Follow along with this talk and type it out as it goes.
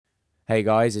Hey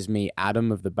guys, it's me,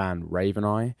 Adam of the band Raven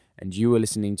Eye, and you are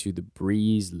listening to the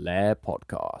Breeze Lair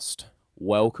podcast.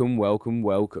 Welcome, welcome,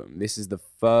 welcome. This is the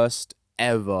first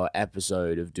ever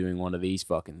episode of doing one of these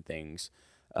fucking things.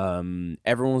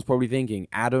 Everyone's probably thinking,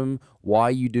 Adam, why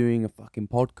are you doing a fucking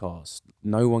podcast?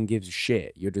 No one gives a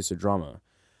shit. You're just a drummer.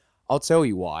 I'll tell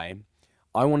you why.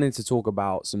 I wanted to talk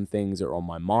about some things that are on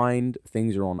my mind,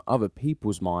 things that are on other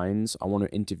people's minds. I want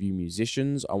to interview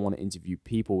musicians. I want to interview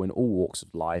people in all walks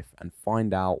of life and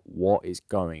find out what is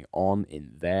going on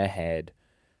in their head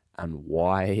and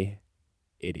why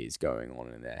it is going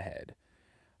on in their head.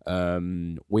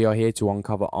 We are here to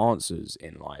uncover answers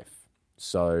in life.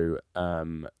 So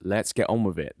let's get on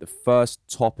with it. The first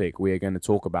topic we are going to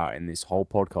talk about in this whole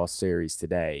podcast series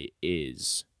today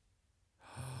is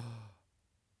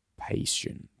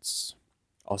patience.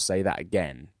 I'll say that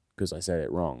again because I said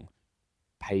it wrong.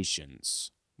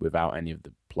 Patience, without any of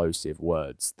the plosive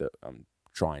words that I'm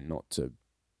trying not to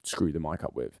screw the mic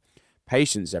up with.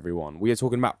 Patience, everyone. We are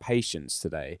talking about patience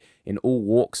today in all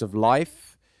walks of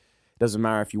life. It doesn't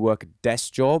matter if you work a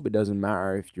desk job. It doesn't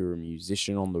matter if you're a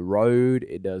musician on the road.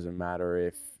 It doesn't matter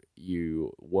if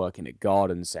you work in a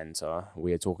garden center.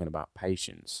 We are talking about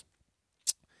patience.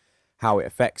 How it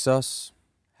affects us,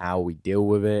 how we deal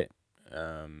with it,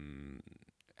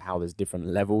 how there's different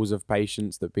levels of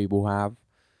patience that people have.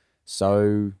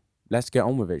 So let's get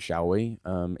on with it, shall we?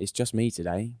 It's just me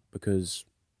today because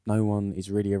no one is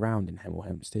really around in Hemel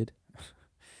Hempstead.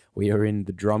 We are in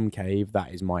the drum cave.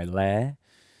 That is my lair.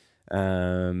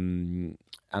 And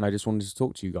I just wanted to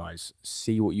talk to you guys,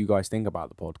 see what you guys think about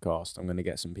the podcast. I'm going to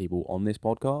get some people on this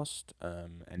podcast.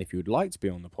 And if you would like to be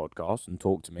on the podcast and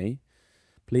talk to me,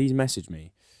 please message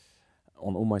me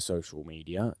on all my social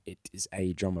media. It is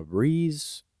a drummer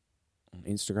Breeze on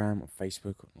Instagram, on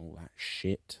Facebook, and all that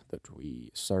shit that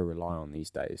we so rely on these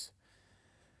days.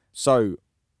 So,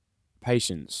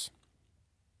 patience.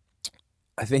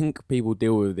 I think people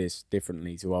deal with this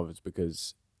differently to others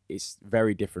because it's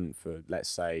very different for, let's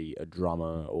say, a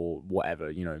drummer or whatever.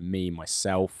 You know, me,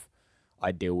 myself,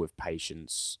 I deal with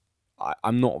patience.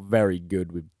 I'm not very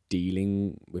good with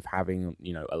dealing with having,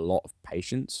 a lot of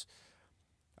patience.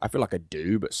 I feel like I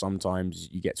do, but sometimes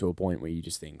you get to a point where you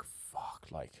just think, fuck,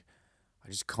 like, I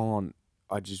just can't,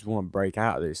 I just want to break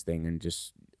out of this thing and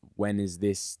just, when is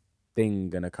this thing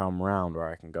going to come around where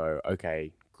I can go,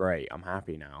 okay, great, I'm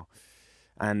happy now.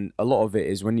 And a lot of it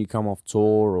is when you come off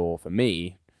tour, or for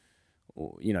me,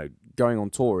 going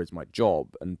on tour is my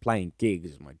job and playing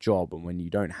gigs is my job. And when you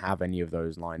don't have any of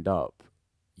those lined up,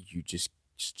 you just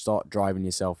start driving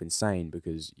yourself insane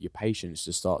because your patience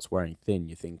just starts wearing thin.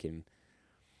 You're thinking,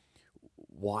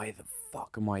 why the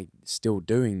fuck am I still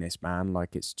doing this, man?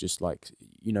 Like, it's just like,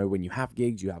 when you have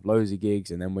gigs, you have loads of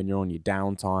gigs, and then when you're on your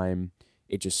downtime,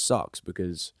 it just sucks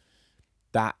because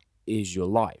that is your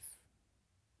life.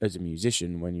 As a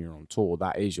musician, when you're on tour,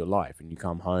 that is your life, and you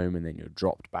come home and then you're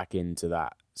dropped back into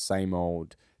that same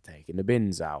old taking the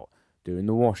bins out, doing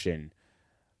the washing,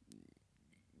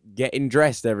 getting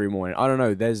dressed every morning. I don't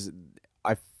know,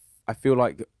 I feel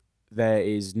like there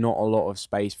is not a lot of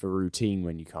space for routine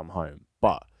when you come home.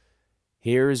 But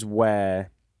here is where,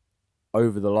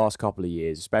 over the last couple of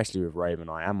years, especially with Raven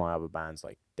Eye and my other bands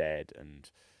like Dead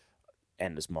and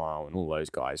Endless Mile and all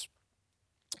those guys,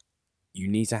 you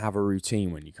need to have a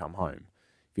routine when you come home.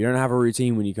 If you don't have a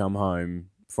routine when you come home,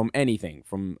 from anything,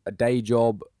 from a day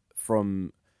job,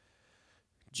 from,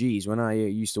 when I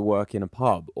used to work in a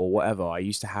pub or whatever, I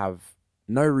used to have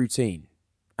no routine.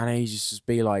 And I used to just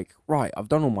be like, right, I've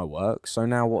done all my work, so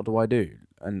now what do I do?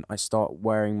 And I start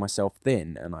wearing myself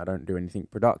thin and I don't do anything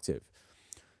productive.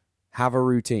 Have a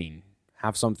routine.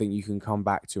 Have something you can come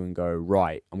back to and go,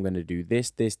 right, I'm going to do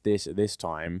this at this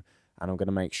time, and I'm going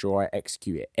to make sure I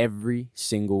execute it every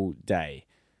single day.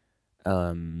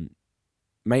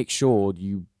 Make sure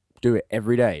you do it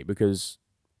every day, because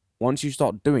once you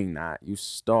start doing that, you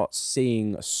start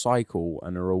seeing a cycle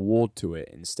and a reward to it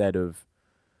instead of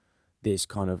this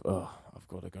kind of, I've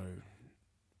got to go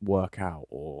work out,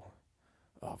 or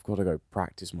I've got to go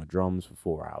practice my drums for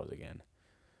 4 hours again.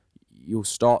 You'll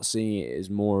start seeing it as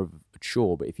more of a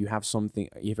chore. But if you have something,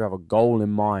 if you have a goal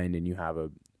in mind and you have a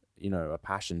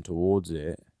passion towards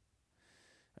it,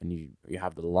 and you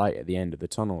have the light at the end of the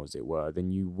tunnel, as it were,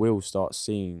 then you will start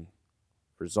seeing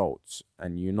results,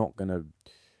 and you're not going to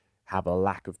have a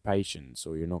lack of patience,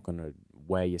 or you're not going to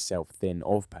wear yourself thin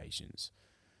of patience.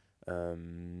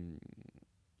 In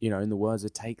the words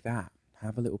of Take That,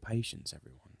 have a little patience,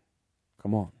 everyone.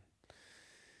 Come on.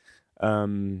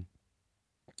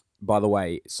 By the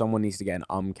way, someone needs to get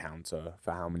an counter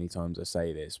for how many times I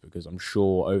say this, because I'm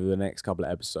sure over the next couple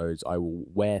of episodes I will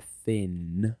wear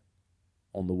thin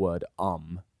on the word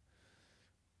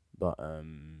but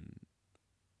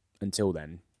until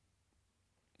then,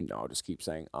 no, I'll just keep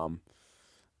saying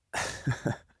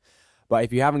But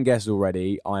if you haven't guessed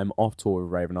already, I'm off tour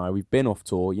with Raven Eye. We've been off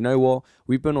tour. You know what?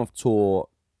 We've been off tour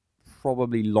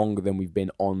probably longer than we've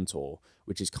been on tour,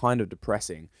 which is kind of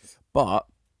depressing. But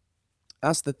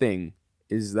that's the thing,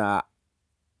 is that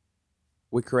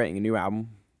we're creating a new album.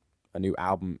 A new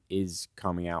album is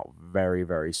coming out very,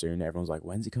 very soon. Everyone's like,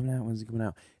 when's it coming out? When's it coming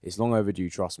out? It's long overdue,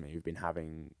 trust me. We've been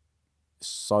having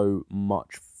so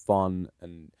much fun,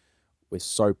 and we're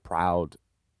so proud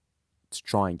to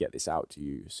try and get this out to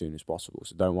you as soon as possible.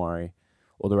 So don't worry,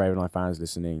 all the Raven Eye fans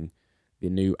listening, the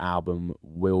new album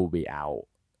will be out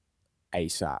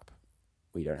ASAP.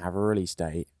 We don't have a release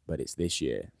date, but it's this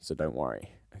year, so don't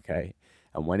worry, okay?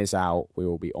 And when it's out, we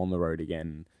will be on the road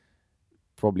again,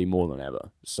 probably more than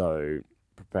ever. So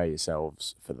prepare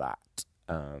yourselves for that.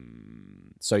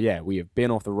 So yeah, we have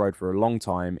been off the road for a long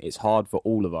time. It's hard for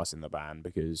all of us in the band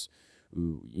because,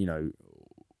 you know,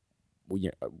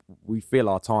 we fill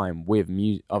our time with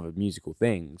other musical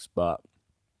things, but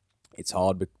it's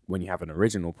hard when you have an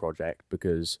original project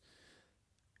because,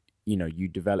 you know, you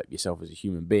develop yourself as a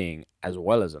human being as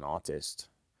well as an artist.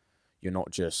 You're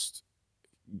not just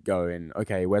going,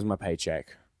 okay, where's my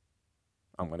paycheck?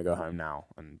 I'm going to go home now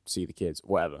and see the kids,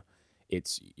 whatever.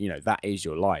 It's, you know, that is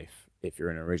your life if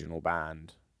you're an original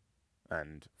band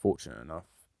and fortunate enough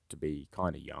to be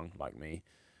kind of young like me,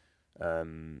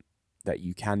 that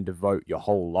you can devote your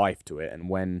whole life to it. And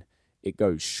when it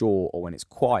goes short or when it's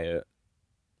quiet,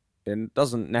 it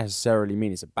doesn't necessarily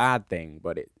mean it's a bad thing,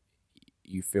 but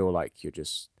you feel like you're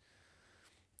just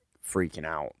freaking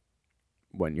out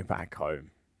when you're back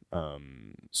home.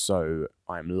 So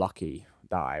I'm lucky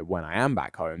that when I am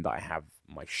back home, that I have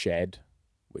my shed,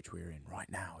 which we're in right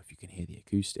now, if you can hear the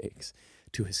acoustics,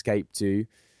 to escape to.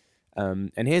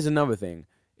 And here's another thing.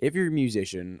 If you're a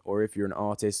musician or if you're an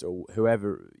artist or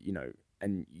whoever, you know,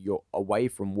 and you're away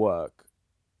from work,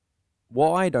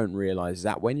 what I don't realize is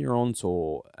that when you're on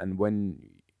tour and when,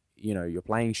 you know, you're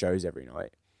playing shows every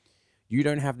night, you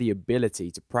don't have the ability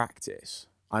to practice.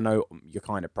 I know you're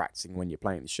kind of practicing when you're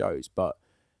playing the shows, but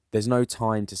there's no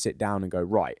time to sit down and go,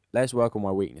 right, let's work on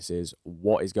my weaknesses.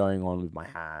 What is going on with my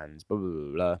hands? Blah, blah,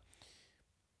 blah, blah.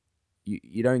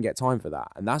 You don't get time for that.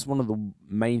 And that's one of the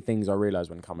main things I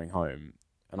realized when coming home.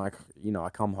 And I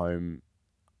come home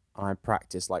and I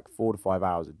practice like 4 to 5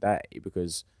 hours a day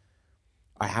because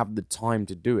I have the time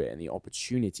to do it and the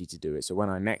opportunity to do it. So when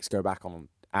I next go back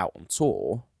out on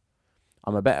tour,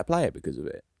 I'm a better player because of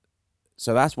it.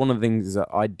 So that's one of the things that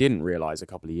I didn't realize a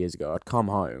couple of years ago. I'd come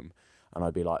home and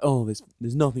I'd be like, oh,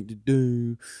 there's nothing to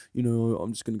do. You know,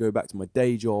 I'm just going to go back to my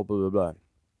day job, blah, blah, blah.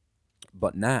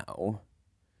 But now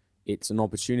it's an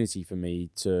opportunity for me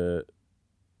to,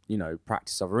 you know,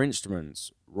 practice other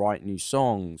instruments, write new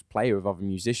songs, play with other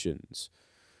musicians.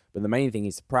 But the main thing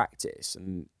is to practice,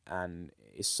 and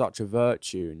it's such a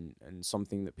virtue and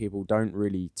something that people don't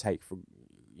really take for,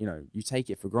 you know, you take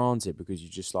it for granted because you're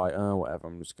just like, oh, whatever,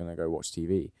 I'm just going to go watch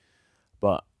TV.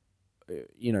 But,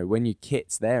 you know, when your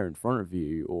kit's there in front of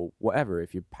you or whatever,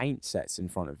 if your paint set's in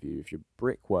front of you, if your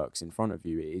brickwork's in front of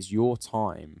you, it is your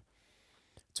time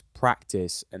to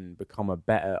practice and become a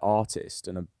better artist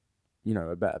and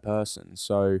a better person.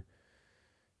 So,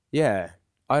 yeah,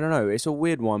 I don't know. It's a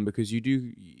weird one because you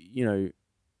do, you know,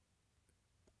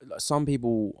 some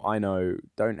people I know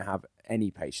don't have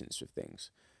any patience with things.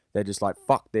 They're just like,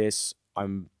 fuck this.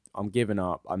 I'm giving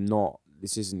up.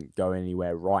 This isn't going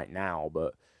anywhere right now.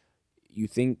 But you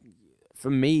think, for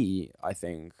me, I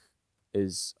think,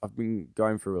 is I've been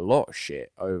going through a lot of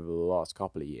shit over the last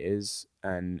couple of years,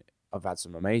 and I've had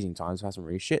some amazing times, I've had some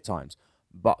really shit times.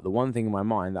 But the one thing in my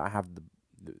mind that I have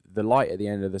the light at the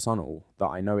end of the tunnel, that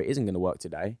I know it isn't going to work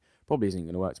today, probably isn't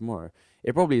going to work tomorrow.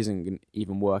 It probably isn't going to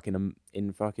even work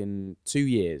in fucking 2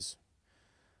 years.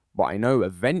 But I know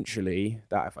eventually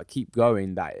that if I keep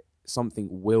going, that something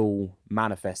will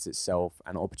manifest itself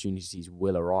and opportunities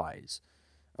will arise.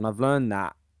 And I've learned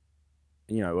that,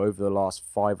 you know, over the last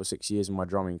 5 or 6 years of my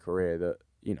drumming career, that,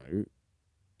 you know,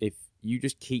 if you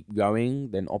just keep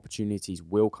going, then opportunities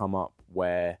will come up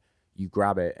where you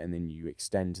grab it and then you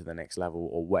extend to the next level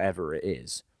or whatever it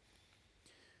is.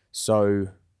 So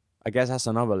I guess that's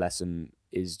another lesson,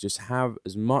 is just have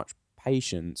as much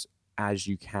patience as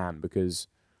you can, because,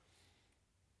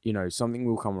 you know, something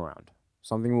will come around.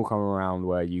 Something will come around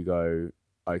where you go,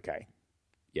 okay,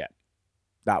 yeah,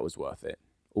 that was worth it.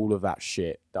 All of that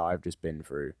shit that I've just been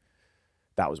through,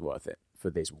 that was worth it for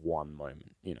this one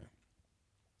moment, you know.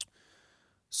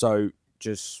 So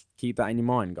just keep that in your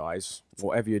mind, guys.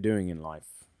 Whatever you're doing in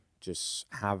life, just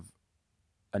have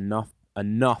enough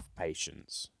enough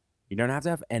patience. You don't have to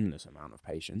have endless amount of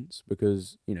patience,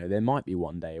 because, you know, there might be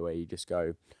one day where you just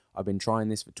go, I've been trying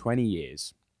this for 20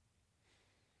 years,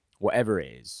 whatever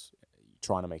it is,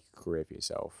 trying to make a career for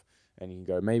yourself, and you can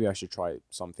go, maybe I should try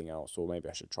something else, or maybe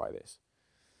I should try this.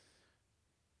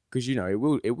 Because, you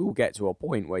know, it will get to a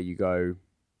point where you go,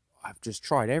 I've just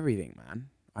tried everything, man.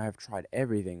 I have tried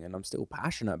everything, and I'm still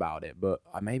passionate about it, but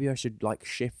maybe I should, like,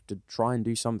 shift to try and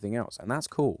do something else, and that's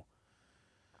cool.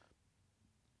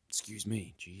 Excuse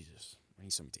me, Jesus, I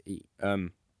need something to eat.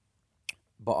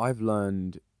 But I've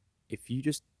learned, if you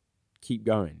just keep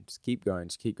going, just keep going,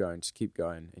 just keep going, just keep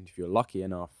going, and if you're lucky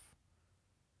enough,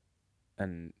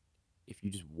 and if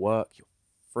you just work your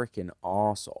freaking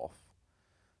arse off,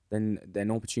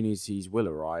 then opportunities will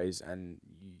arise, and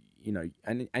you know,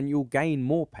 and you'll gain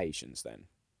more patience. Then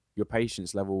your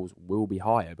patience levels will be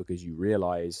higher, because you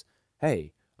realize,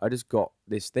 hey, I just got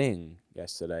this thing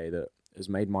yesterday that has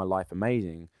made my life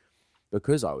amazing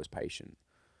because I was patient.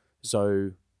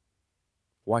 So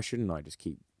why shouldn't I just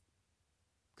keep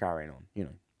carrying on, you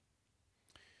know?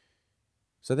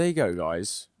 So there you go,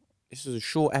 guys. This is a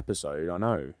short episode, I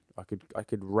know. I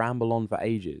could ramble on for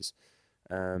ages.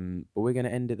 But we're going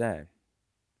to end it there.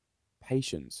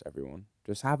 Patience, everyone.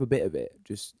 Just have a bit of it.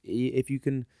 Just, if you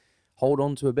can hold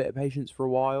on to a bit of patience for a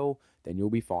while, then you'll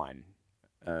be fine.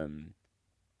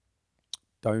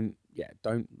 Don't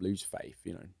lose faith,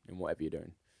 you know, in whatever you're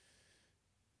doing.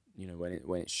 You know,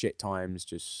 when it's shit times,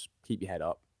 just keep your head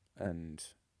up and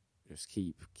just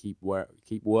keep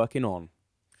working on.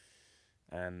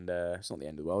 And it's not the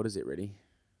end of the world, is it, really?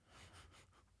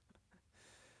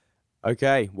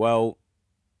 Okay, well,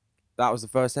 that was the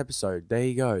first episode. There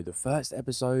you go. The first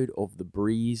episode of the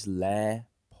Breeze Lair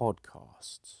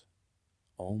podcast.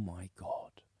 Oh my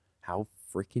God. How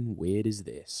freaking weird is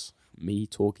this? Me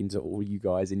talking to all you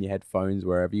guys in your headphones,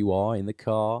 wherever you are, in the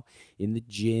car, in the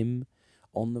gym,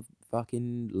 on the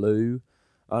fucking loo.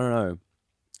 I don't know.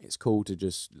 It's cool to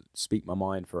just speak my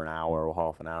mind for an hour or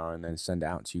half an hour and then send it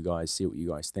out to you guys, see what you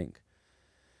guys think.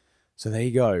 So there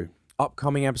you go.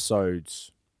 Upcoming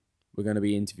episodes, we're going to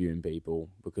be interviewing people,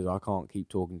 because I can't keep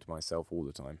talking to myself all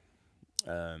the time.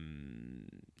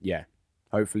 Yeah.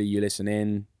 Hopefully you listen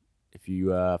in. If you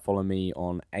follow me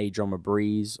on A Drummer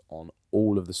Breeze on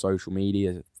all of the social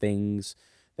media things,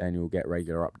 then you'll get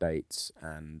regular updates.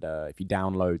 And if you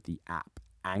download the app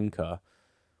Anchor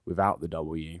without the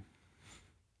W,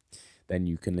 then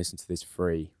you can listen to this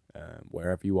free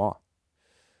wherever you are.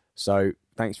 So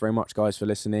thanks very much, guys, for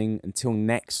listening. Until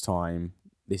next time,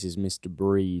 this is Mr.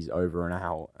 Breeze over and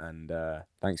out. And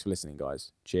thanks for listening,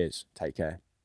 guys. Cheers. Take care.